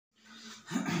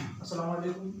আসসালামু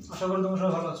আলাইকুম। আশা করি তোমরা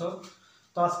সবাই ভালো আছো।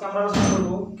 তো আজকে আমরা আলোচনা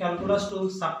করব ক্যালকুলাস 2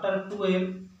 চ্যাপ্টার 2 এর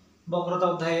বক্রতা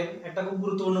অধ্যায়ের একটা খুব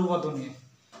গুরুত্বপূর্ণ উপপাদ্য নিয়ে।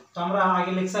 তো আমরা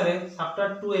আগে লেকচারে চ্যাপ্টার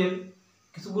 2 এর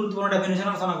কিছু গুরুত্বপূর্ণ ডেফিনিশন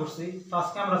আলোচনা করছি। তো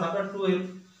আজকে আমরা চ্যাপ্টার 2 এর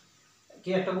কি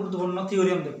একটা গুরুত্বপূর্ণ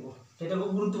থিওরিয়াম দেখব। এটা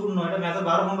খুব গুরুত্বপূর্ণ, এটা ম্যাথে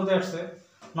 12 খণ্ডতে আসছে,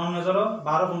 নন মেজরও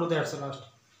 12 খণ্ডতে আসছে লাস্ট।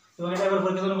 এবং এটা এবার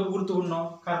পরীক্ষার জন্য খুব গুরুত্বপূর্ণ,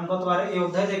 কারণ গতবারে এই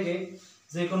অধ্যায় থেকে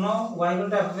যে কোনো y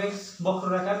f(x)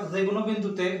 বক্ররেখার যে কোনো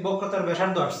বিন্দুতে বক্রতার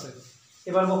ব্যাসার্ধ আসছে।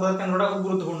 এবার বক্রতার কেন্দ্রটা খুব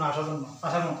গুরুত্বপূর্ণ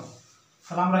আসার মতো।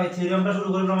 তাহলে আমরা এই থিওরিয়ামটা শুরু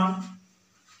করি।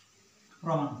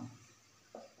 প্রমাণ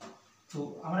তো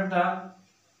আমরা একটা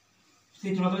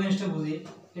চিত্রগত জিনিসটা বুঝি।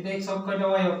 এটা x অক্ষ, এটা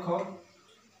y অক্ষ।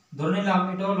 ধরে নিলাম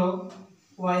এটা হলো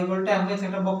y f(x)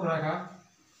 একটা বক্ররেখা।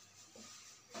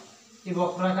 এই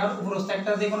বক্ররেখার উপরস্থ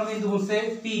একটা যে কোনো বিন্দু বলছে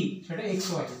p, সেটা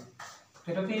xy।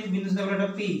 এটা p বিন্দু ছিল, এটা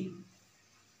p,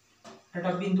 এটা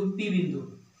বিন্দু p বিন্দু।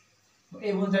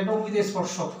 এই বলতে একটা অঙ্কিত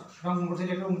স্পর্শক, রঙিন করতে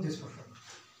একটা অঙ্কিত স্পর্শক।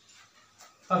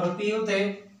 তারপর p হতে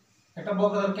একটা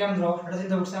বক্রতার কেন্দ্র, এটা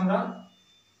চিন্তা করছি আমরা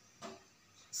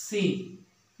c।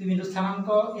 p বিন্দুর স্থানাঙ্ক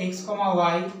x,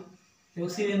 y এবং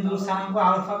c বিন্দুর স্থানাঙ্ক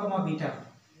আলফা, বিটা।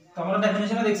 তো আমরা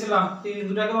ডেফিনিশনে দেখছিলাম p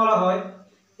বিন্দুটাকে বলা হয়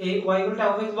এই y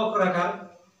f(x) বক্ররেখার,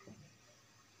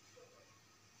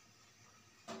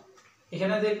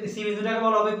 এখানে যে c বিন্দুটাকে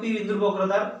বলা হবে p বিন্দুর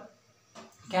বক্রতার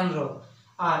কেন্দ্র,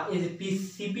 আর এই যে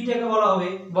cp টাকে বলা হবে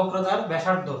বক্রতার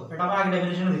ব্যাসার্ধ। এটা আমরা আগে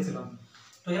ডেফিনিশনে দেখছিলাম।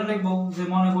 তো এখানে লিখব যে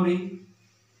মনে করি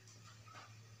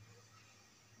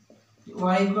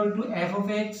y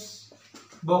f(x)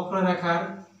 বক্ররেখার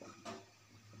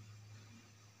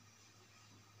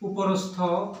উপরস্থ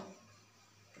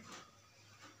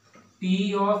p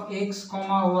of x,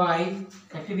 y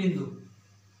একটি বিন্দু।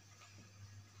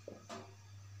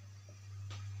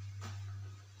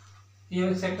 p of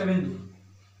x একটা বিন্দু।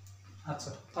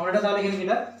 আচ্ছা, আমরা এটা তাহলে এখানে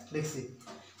এটা লিখছি।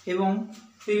 এবং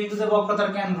p বিন্দুতে বক্রতার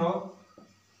কেন্দ্র,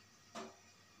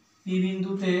 p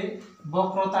বিন্দুতে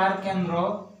বক্রতার কেন্দ্র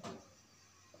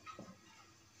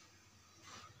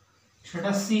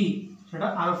সেটা c, সেটা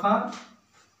আলফা,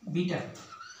 বিটা।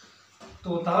 তো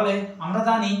তাহলে আমরা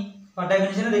জানি বা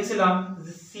ডেফিনিশনে দেখছিলাম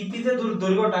যে cp যে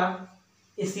দৈর্ঘ্যটা,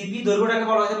 এই cp দৈর্ঘ্যটাকে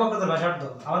বলা হয় বক্রতার ব্যাসার্ধ।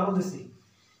 আবার বলতেছি,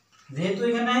 যেহেতু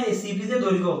এখানে এই cp যে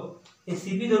দৈর্ঘ্য, এই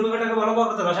cp দৈর্ঘ্যটাকে বলা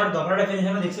বক্রতার ব্যাসার্ধ, আমরা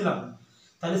ডেফিনিশনে দেখছিলাম।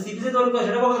 তাহলে cp যে দৈর্ঘ্য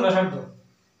সেটা বক্রতার ব্যাসার্ধ।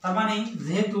 তার মানে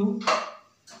যেহেতু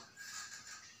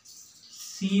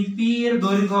cp এর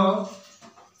দৈর্ঘ্য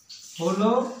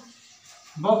হলো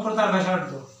বক্রতার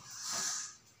ব্যাসার্ধ,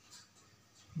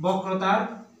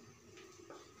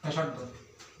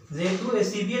 যেহেতু এই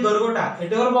cp এর দৈর্ঘ্যটা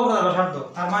এটা হলো বক্রতার ব্যাসার্ধ,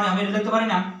 তার মানে আমি এটা লিখতে পারি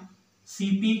না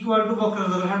cp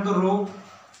বক্রতার ব্যাসার্ধ রো।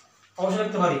 অবশ্যই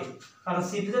লিখতে পারি, কারণ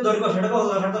cp যে দৈর্ঘ্য সেটা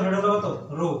বক্রতার ব্যাসার্ধ, সেটা হলো কত?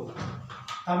 রো।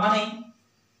 তার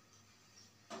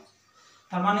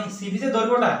মানে cp যে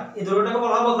দৈর্ঘ্যটা, এই দৈর্ঘ্যটাকে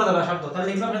বলা হয় বক্রতার ব্যাসার্ধ। তাহলে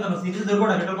লিখলাম সেটা cp যে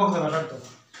দৈর্ঘ্যটা সেটা বক্রতার ব্যাসার্ধ।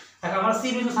 এখন আমরা c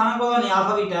বিন্দু স্থানাঙ্ক জানি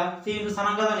আলফা, বিটা, c বিন্দু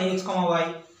স্থানাঙ্ক জানি x, y।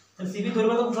 তাহলে cp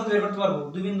দৈর্ঘ্য তো খুব সহজে বের করতে পারবো।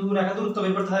 দুই বিন্দু রেখা দূরত্ব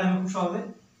বের করতে পারি আমি খুব সহজে।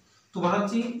 তো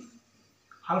বসাচ্ছি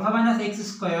alpha minus x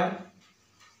square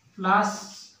plus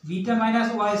beta minus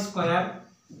y square,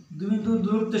 দুই বিন্দু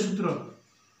দূরত্বের সূত্র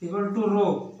ইকুয়াল টু রো।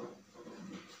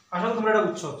 আসলে তোমরা এটা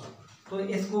বুঝছো। তো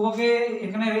s কুবকে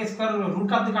এখানে স্কয়ার রুট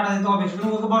কাটতে কাটা দিতে হবে, সেটা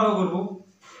ওকে বড় করব।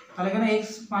 তাহলে এখানে x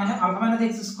minus alpha minus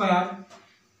x square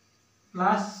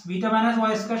plus beta minus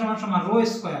y square সমান সমান রো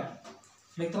স্কয়ার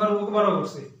লিখতে পারবো, ওকে বড়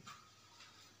করছি।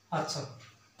 আচ্ছা,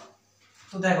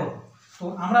 তো দেখো, তো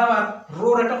আমরা আবার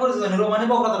রোর একটা পরিচয় জানি, রো মানে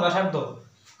বক্রতার ব্যাসার্ধ।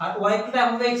 আর y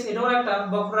f(x) এটাও একটা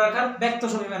বক্ররেখার ব্যক্ত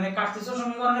সমীকরণ, মানে কার্টেসীয়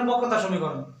সমীকরণের বক্রতার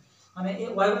সমীকরণ। মানে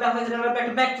y f(x) এটা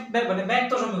একটা মানে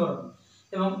ব্যক্ত সমীকরণ।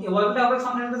 এবং এই y f(x)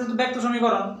 ফাংশনটা যেহেতু ব্যক্ত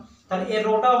সমীকরণ, তাহলে এই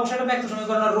রোটা অবশ্যই একটা ব্যক্ত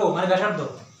সমীকরণ, আর রো মানে ব্যাসার্ধ।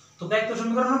 তো ব্যক্ত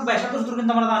সমীকরণ ব্যাসার্ধ সূত্র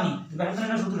কিন্তু আমরা জানি,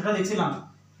 ব্যাসার্ধের সূত্রটা দেখছিলাম।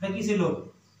 এটা কি ছিল?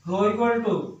 Rho equal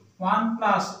to 1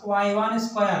 plus y1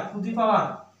 square to the power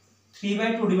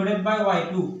 3/2 divided by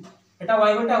y2। এটা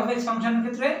y f(x) ফাংশনের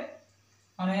ক্ষেত্রে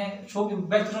মানে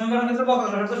ব্যক্ত সমীকরণের ক্ষেত্রে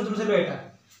বক্রতার ব্যাসার্ধ সূত্র ছিল এটা।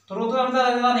 তো রো তো আমরা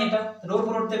জানি, এটা রোর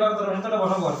পরিবর্তে বক্রতার ব্যাসার্ধটা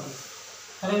বসাবো আর কি।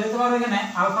 তাহলে লিখতে পারবো এখানে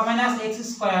alpha minus x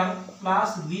square plus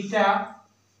beta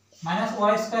minus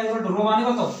y square equal to rho মানে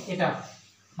কত? এটা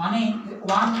মানে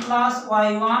 1 plus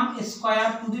y1 square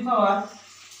to the power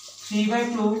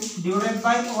 3/2 divided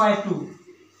by y2,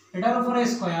 এটার উপরে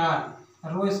স্কয়ার আর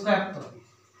রো স্কয়ার। তো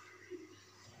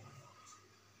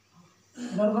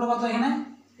এটার উপরে কত? এখানে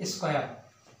স্কয়ার,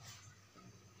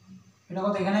 এটা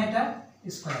কত? এখানে এটা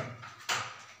স্কয়ার,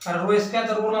 আর রো স্কয়ার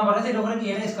তার উপর মান বাড়াইছে, এটা উপরে কি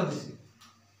এখানে স্কয়ার দিছি।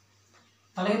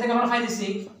 তাহলে এখান থেকে আমরা পাই দিছি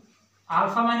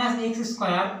alpha minus x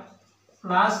square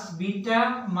plus beta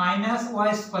minus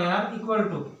y square equal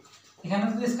to, এখানে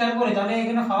যদি স্কয়ার করি তাহলে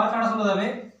এখানে পাওয়ার কাটা চলে যাবে,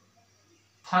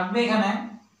 থাকবে এখানে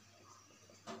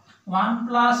 1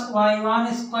 plus y1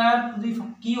 square to the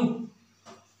cube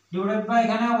divided by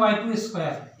এখানে y2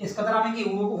 স্কয়ার। এর দ্বারা আমি কি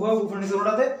উভয় উপর নিচে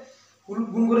ওটাতে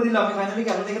গুণ করে দিলাম, আমি ফাইনালি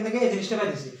ক্যালকুলেটর থেকে এই জিনিসটা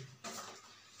পাইছি।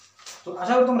 তো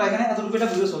আশা করি তোমরা এখানে এতটুকু এটা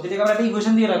বুঝেছো। এটাকে আমরা একটা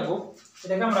ইকুয়েশন দিয়ে রাখবো,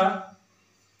 এটাকে আমরা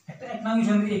একটা এক নং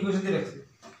ইকুয়েশন দিয়ে রাখছি।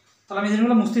 তাহলে আমি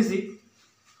জিনিসগুলো মুছতেছি,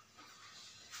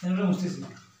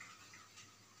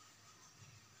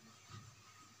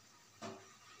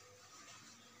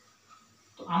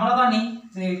 তো আমরা জানি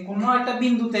যে কোনো একটা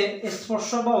বিন্দুতে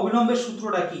স্পর্শক বা অবিলম্বের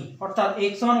সূত্রটা কি, অর্থাৎ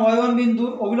x1 y1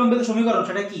 বিন্দুর অবিলম্বের সমীকরণ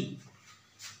সেটা কি।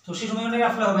 তো সেই সমীকরণটাকে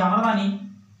আসলে হবে, আমরা জানি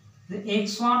যে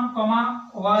x1,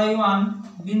 y1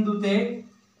 বিন্দুতে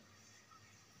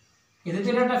এদের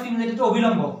যেটা একটা ফিল্ম যেটা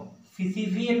অবিলম্ব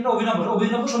ফিসিভি একটা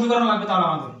অবিলম্ব সমীকরণ লাগবে তাহলে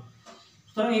আমাদের।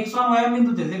 সুতরাং x1 y1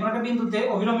 বিন্দুতে যে কোনো একটা বিন্দুতে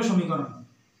অবিলম্বের সমীকরণ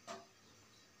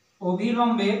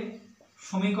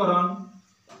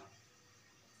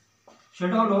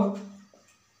সেটা হলো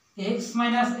x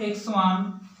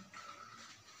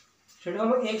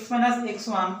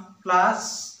x1 plus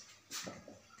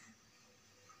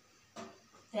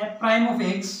f prime of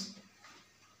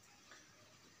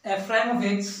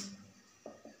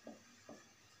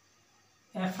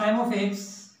x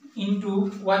into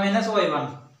y minus y1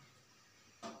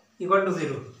 equal to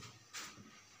 0,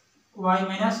 y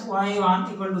minus y1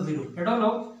 equal to 0। এটা হলো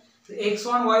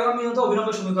x1 y1 বিন্দুতে অবিলম্ব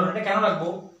সমীকরণ। এটা কেন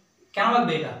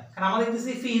লাগবে এটা, কারণ আমাদের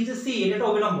দেখতেছি ফি ইজ সি, এটা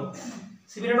অবিলম্ব,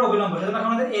 সিবি এটা অবিলম্ব, সেজন্য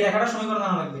আমাদের এই রেখাটার সমীকরণ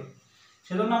জানা লাগবে।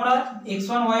 সেজন্য আমরা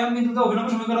x1 y1 বিন্দুতে অবিলম্ব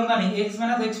সমীকরণ জানি x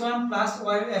x1 plus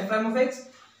y f prime of x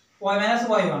y minus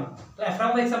y1। তো f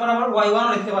prime of x আমরা আবার y1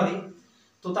 ও লিখতে পারি।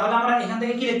 তো তাহলে আমরা এখান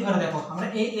থেকে কি লিখতে পারি, দেখো আমরা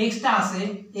এই x টা আছে,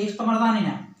 x তো আমরা জানি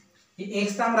না, এই x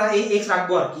টা আমরা এই x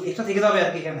রাখবো আর কি, x টা থেকে যাবে আর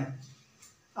কি এখানে।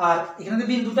 আর এখানে যে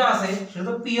বিন্দুটা আছে সেটা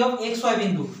তো p of xy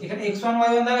বিন্দু, এখানে x1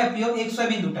 y1 জায়গায় p of xy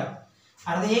বিন্দুটা,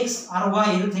 আর x আর y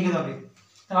এর থেকে যাবে।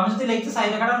 তাহলে আমি যদি লিখতে চাই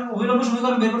রেখাটার অবিলম্ব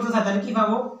সমীকরণ বের করতে চাই তাহলে কি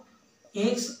পাবো,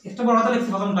 x একটা বড় হাতে লিখছি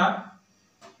প্রথমটা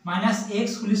minus x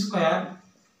whole square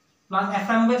plus f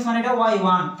prime of x মানে এটা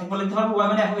y1, একবার লিখতে পারবো y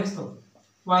মানে f of x, তো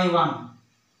y1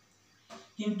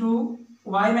 into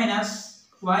y minus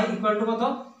y equal to কত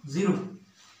 0।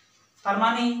 তার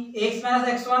মানে x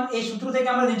x1 এই সূত্র থেকে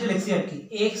আমরা যেটা লিখছি আর কি,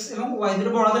 x এবং y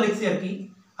দুটো বড় হাতে লিখছি আর কি,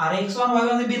 আর x1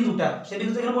 y1 যে বিন্দুটা সেই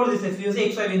বিন্দু এখানে বলে দিয়েছে ফি হচ্ছে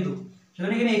xy বিন্দু,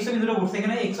 সেজন্য এখানে xy বিন্দুটা বসছে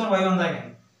এখানে x1 y1 জায়গায়।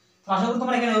 তো আশা করি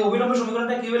তোমরা এখানে অবিলম্ব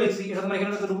সমীকরণটা কিভাবে লিখছি এটা তোমরা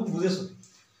এখানে যতটুকু বুঝেছো।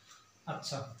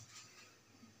 আচ্ছা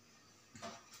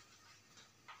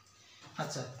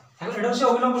এখন এটা হচ্ছে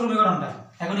অবিলম্ব সমীকরণটা।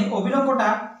 এখন এই অবিলম্বটা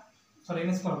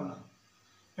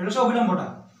এটা হচ্ছে অবিলম্বটা,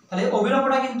 তাহলে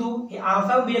অবিলম্বটা কিন্তু এই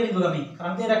আলফা ও বিটা বিন্দুগামী,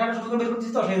 কারণ এই রেখাটা সমীকরণ বের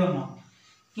করতেছি তো সেই জন্য।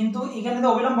 কিন্তু এখানে যে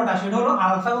অবিলম্বটা সেটা হলো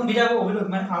আলফা এবং বিটা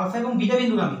মানে আলফা এবং বিটা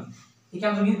বিন্দুগামী,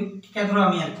 এখানে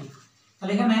কেন্দ্রগামী আর কি।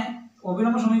 তাহলে এখানে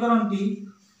অবিলম্বের সমীকরণটি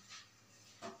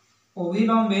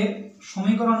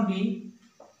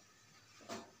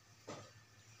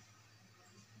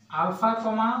আলফা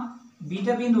কমা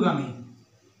বিটা বিন্দুগামী।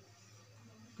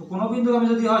 তো কোনো বিন্দুগামী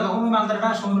যদি হয় তখন ওই মানটাটা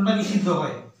সমীকরণটা কি সিদ্ধ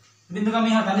হয়, বিন্দুগামী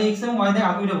হয় তাহলে x এবং y দিয়ে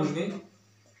আলফা বসবে,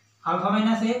 alpha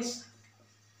minus x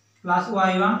plus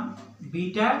y1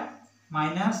 beta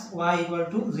minus y equal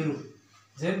to 0।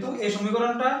 যেহেতু এই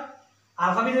সমীকরণটা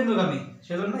আলফা বিটা বিন্দুগামী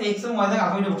সেজন্য x এবং y দিয়ে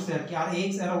আলফা বসছে আর কি, আর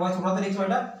x আর y ছোট হাতের x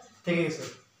yটা থেকে গেছে।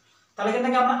 তাহলে এখান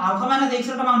থেকে আমরা আলফা মাইনাস x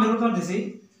এর একটা মান বের করতে পারতেছি,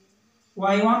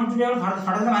 y1 ইনটু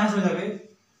ফাটাতে মাইনাস হয়ে যাবে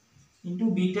ইনটু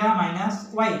বিটা মাইনাস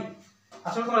y।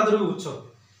 আসলে তোমরা এতটুকু বুঝছো।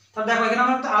 তাহলে দেখো এখানে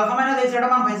আমরা আলফা মাইনাস x এর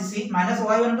একটা মান পাইছি minus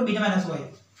y1 into beta minus y,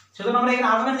 সেজন্য আমরা এখানে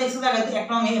আলফা মাইনাস x এর জায়গায় এক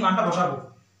নং এই মানটা বসাবো।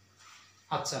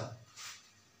 আচ্ছা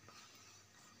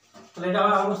তাহলে এটা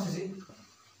আবার বসতেছি,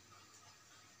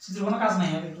 সিজির কোনো কাজ নাই,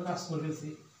 আমি একটু কাজ করে ফেলছি,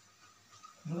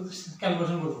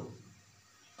 ক্যালকুলেশন করব।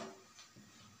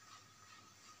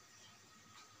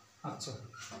 আচ্ছা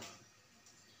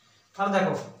তাহলে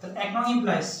দেখো তাহলে এক নং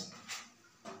ইমপ্লাইজ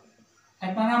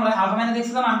এক নং আমরা আলফা মাইনাস x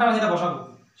এর মানটা যেটা বসাবো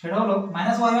সেটা হলো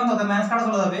মাইনাস y1, তো মাইনাস কাটা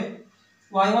চলে যাবে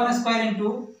y1 স্কয়ার ইনটু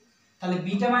তাহলে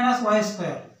বিটা মাইনাস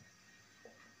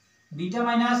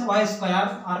y স্কয়ার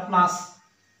আর প্লাস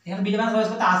এখানে বিটা মাইনাস y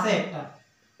স্কয়ার আছে একটা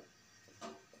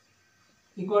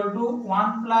equal to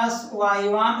 1 plus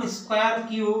y1 square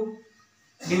cube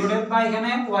divided by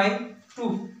এখানে y2।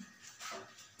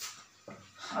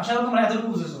 আশা করি তোমরা এতটুকু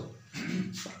বুঝেছো।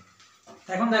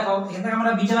 এখন দেখো এখান থেকে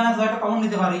আমরা বিটা মাইনাস y টা কমন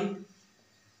নিতে পারি,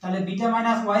 তাহলে beta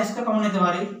minus y square common নিতে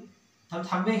পারি, তাহলে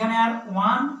থাকবে এখানে আর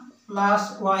 1 plus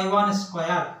y1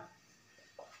 square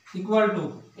equal to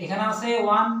এখানে আছে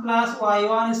 1 plus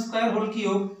y1 square whole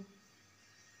cube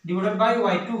divided by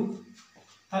y2।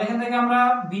 তাহলে এখান থেকে আমরা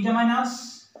বিটা মাইনাস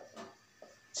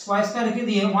y স্কয়ার লিখে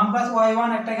দিয়ে 1 প্লাস y1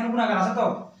 একটা এখানে গুণাকার আছে, তো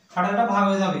কাটাটা ভাগ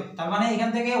হয়ে যাবে, তার মানে এখান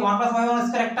থেকে 1 + y1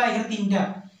 স্কয়ার একটা, এখানে তিনটা,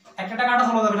 একটা কাটা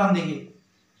চলে যাবে ডান দিকে,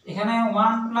 এখানে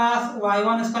 1 +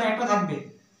 y1 স্কয়ার একটা থাকবে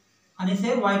আর নিচে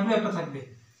y2 একটা থাকবে।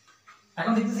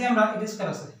 এখন দেখতেছি আমরা এটা স্কয়ার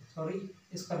আছে, সরি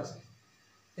স্কয়ার আছে,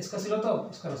 স্কয়ার ছিল তো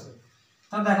স্কয়ার আছে।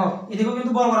 তাহলে দেখো এদিকেও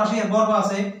কিন্তু বর্গ রাশি বর্গ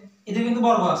আছে, এদিকেও কিন্তু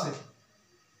বর্গ আছে,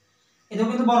 এদিকেও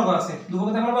কিন্তু বর্গ আছে,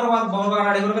 দুপক্ষে আমরা বর্গ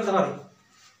কাটাকাটি করে ফেলতে পারি।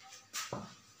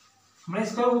 আমরা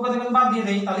স্কয়ার উপপাদ্য থেকে বাদ দিয়ে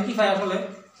দেই, তাহলে কি পাই আসলে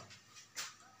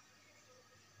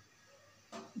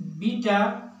beta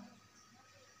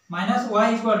minus y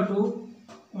equal to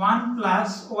 1 plus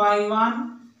y1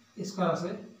 square আছে,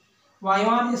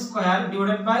 y1 square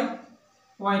divided by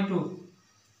y2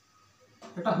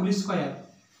 এটা হোল স্কয়ার।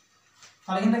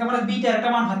 তাহলে এখান থেকে আমরা বিটার একটা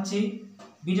মান পাচ্ছি,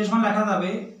 বিটার সমান লেখা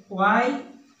যাবে y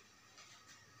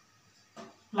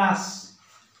plus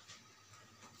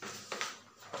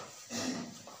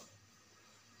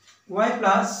y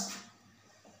plus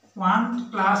 1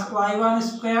 plus y1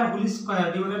 square whole square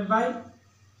divided by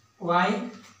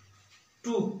y2।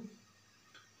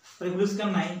 তো হোল স্কয়ার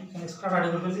নাই, এখানে স্কয়ার কাটি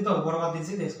করে ফেলছি তো বড় বাদ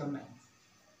দিয়েছি, তো স্কয়ার নাই।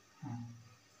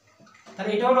 তাহলে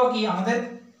এটা হলো কি আমাদের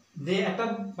যে একটা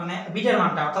মানে বিটার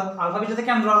মানটা, অর্থাৎ আলফা বিটাতে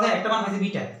কেন্দ্র আছে একটা মান হইছে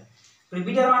বিটা, তো এই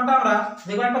বিটার মানটা আমরা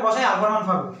যে কোনো একটা বসাই আলফার মান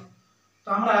পাবো। তো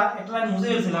আমরা একটা লাইন মুছে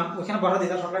ফেলছিলাম, ওখানে বসা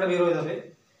দিতাম সবকটা বের হয়ে যাবে।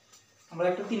 আমরা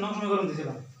একটা 3 নং সমীকরণ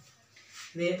দিয়েছিলাম,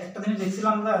 যে একটা জিনিস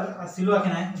দেখছিলাম আমরা আর ছিল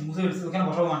এখানে মুছে ফেলছি, ওখানে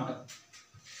বসাবো মানটা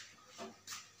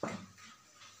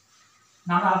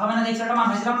না, আমরা আলফা মানে একটা মান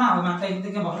পাইছিলাম না, ওই মানটা এখান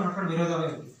থেকে বসালে সবকটা বের হয়ে যাবে,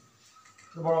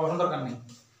 তো বড় বসার দরকার নেই।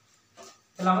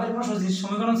 তাহলে আমাদের কোনো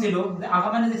সমীকরণ ছিল যে আলফা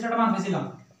মানে একটা মান পাইছিলাম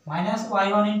minus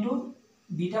y1 into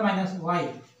beta minus y।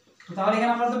 তো তাহলে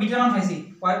এখানে আমরা তো বিটা মান পাইছি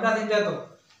y প্লাস ইনটু এত,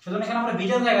 সেজন্য এখানে আমরা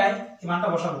বিটার জায়গায় এই মানটা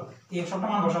বসাবো, এই সবটা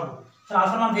মান বসাবো, তাহলে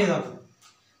আলফার মান পেয়ে যাবো।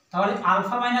 তাহলে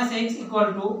alpha minus x equal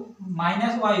to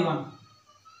minus y1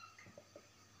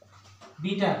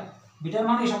 beta, bitter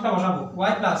মান এই সবটা বসাবো,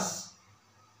 y প্লাস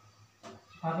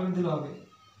ফার্স্ট দিতে হবে,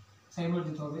 সেকেন্ড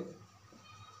দিতে হবে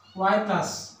y plus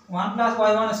 1 plus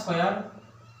y1 square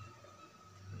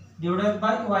divided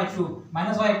by y2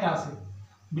 minus y একটা আছে,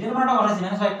 বিটার মানটা বসাইছি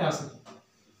মাইনাস y একটা আছে,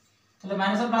 তাহলে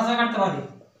মাইনাস আর প্লাস কাটতে পারি।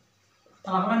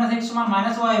 তাহলে আলফা মাইনাস x সমান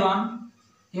মাইনাস y1,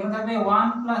 এখানে থাকবে 1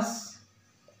 plus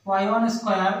y1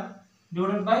 square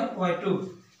divided by y2,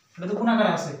 এটা তো গুণ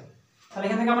আকারে আছে। তাহলে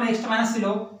এখান থেকে আমরা x টা মাইনাস ছিল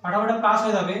পাঠাপাঠি প্লাস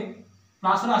হয়ে যাবে,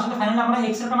 প্লাস হলে আসলে ফাইনালি আমরা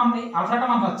x এর মান আলফাটা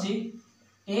মান পাচ্ছি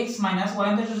x মাইনাস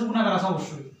y1 এর সাথে গুণ আকারে আছে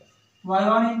অবশ্যই,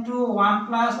 y1 into 1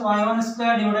 plus y1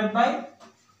 square divided by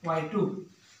y2।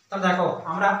 তাহলে দেখো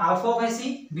আমরা আলফাও পাইছি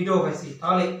বিটাও পাইছি,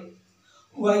 তাহলে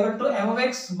y equal to f of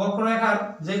x বক্ররেখার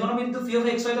যে কোনো বিন্দু p অফ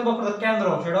x হইতে বক্ররেখার কেন্দ্র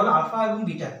সেটা হলো আলফা এবং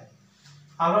বিটা।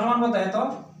 আলফা সমান কত এত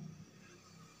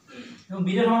এবং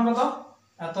বিটা সমান কত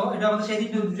এত, এটা আমাদের সেই দিক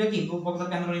দুটো কি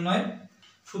বক্ররেখার কেন্দ্র নির্ণয়ের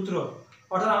সূত্র।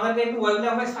 অর্থাৎ আমাদেরকে একটু y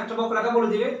ইকুয়াল f একটা বক্ররেখা বলে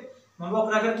দিবে, মানে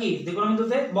বক্ররেখার কি যে কোনো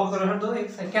বিন্দুতে বক্ররেখার তো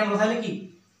কেন্দ্র থাকলে কি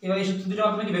এবার এই সূত্র দুটো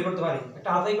আমরা কি বের করতে পারি, একটা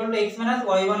alpha equal to x minus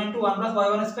y1 into 1 plus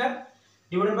y1 square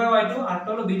divided by y2, আর একটা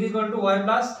হলো beta equal to y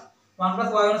plus 1 plus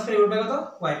y1 square divided by কত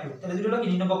y2। তাহলে দুটো হলো কি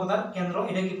নিম্ন বক্রতার কেন্দ্র,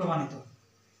 এটা কি প্রমাণিত।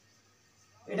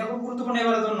 এটা খুব গুরুত্বপূর্ণ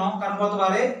এবারের জন্য, কারণ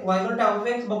গতবারে y equal to f of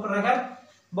x বক্ররেখার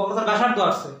বক্রতার ব্যাসার্ধ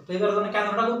আসছে, তো এবারের জন্য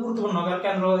কেন্দ্রটা খুব গুরুত্বপূর্ণ, কারণ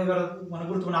কেন্দ্র এবার মানে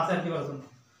গুরুত্বপূর্ণ আছে আর কি এবারের জন্য।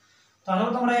 তাহলে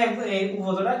তোমরা এই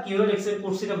উপপাদ্যটা কিভাবে লেকচার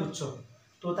করছি এটা বুঝছো।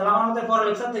 তো তাহলে আমাদের পরের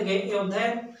লেকচার থেকে এই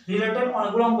অধ্যায়ের রিলেটেড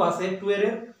অনেকগুলো অঙ্ক আছে 2 এর,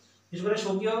 বিশেষ করে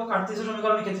স্বকীয় কার্তেশীয়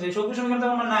সমীকরণের ক্ষেত্রে, স্বকীয় সমীকরণ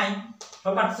তেমন নাই,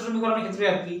 সব কার্তেশীয় সমীকরণের ক্ষেত্রে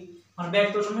আর কি, মানে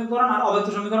ব্যক্ত সমীকরণ আর অব্যক্ত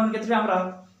সমীকরণের ক্ষেত্রে আমরা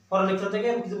পরের লেকচার থেকে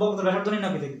কিছু বক্রতার ব্যাসার্ধ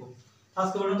নির্ণয় দেখব।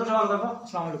 আজকে পর্যন্ত সবাই ভালো থাকো,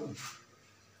 আসসালামু আলাইকুম।